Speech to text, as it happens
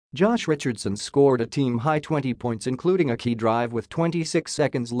Josh Richardson scored a team-high 20 points including a key drive with 26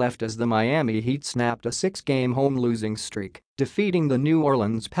 seconds left as the Miami Heat snapped a six-game home losing streak, defeating the New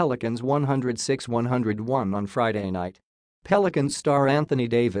Orleans Pelicans 106-101 on Friday night. Pelicans star Anthony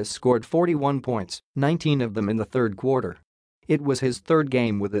Davis scored 41 points, 19 of them in the third quarter. It was his third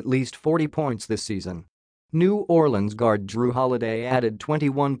game with at least 40 points this season. New Orleans guard Jrue Holiday added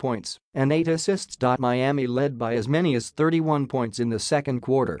 21 points and 8 assists. Miami led by as many as 31 points in the second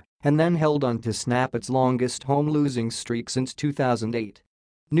quarter and then held on to snap its longest home losing streak since 2008.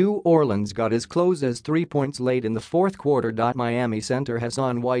 New Orleans got as close as 3 points late in the fourth quarter. Miami center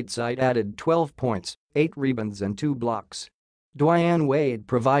Hassan Whiteside added 12 points, 8 rebounds and 2 blocks. Dwyane Wade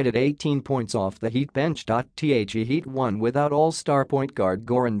provided 18 points off the Heat bench. The Heat won without all-star point guard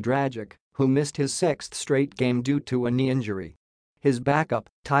Goran Dragic, who missed his sixth straight game due to a knee injury. His backup,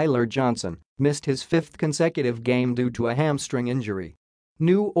 Tyler Johnson, missed his fifth consecutive game due to a hamstring injury.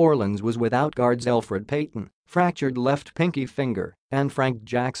 New Orleans was without guards Elfrid Payton, fractured left pinky finger, and Frank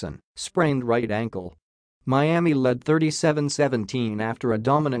Jackson, sprained right ankle. Miami led 37-17 after a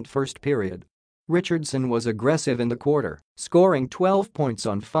dominant first period. Richardson was aggressive in the quarter, scoring 12 points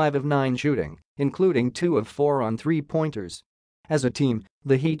on 5 of 9 shooting, including 2 of 4 on three-pointers. As a team,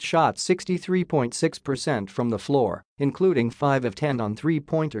 the Heat shot 63.6% from the floor, including 5 of 10 on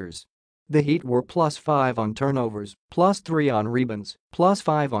three-pointers. The Heat were +5 on turnovers, +3 on rebounds,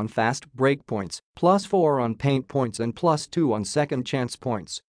 +5 on fast break points, +4 on paint points and +2 on second chance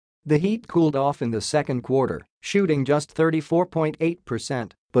points. The Heat cooled off in the second quarter, shooting just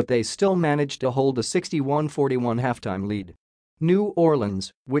 34.8%, but they still managed to hold a 61-41 halftime lead. New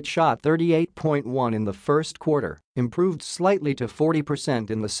Orleans, which shot 38.1% in the first quarter, improved slightly to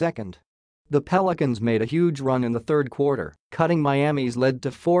 40% in the second. The Pelicans made a huge run in the third quarter, cutting Miami's lead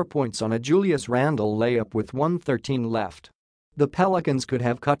to 4 points on a Julius Randle layup with 1:13 left. The Pelicans could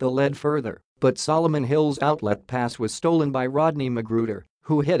have cut the lead further, but Solomon Hill's outlet pass was stolen by Rodney McGruder,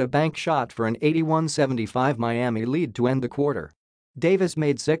 who hit a bank shot for an 81-75 Miami lead to end the quarter. Davis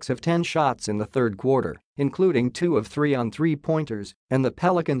made 6 of 10 shots in the third quarter, including 2 of 3 on three-pointers, and the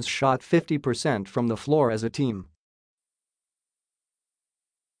Pelicans shot 50% from the floor as a team.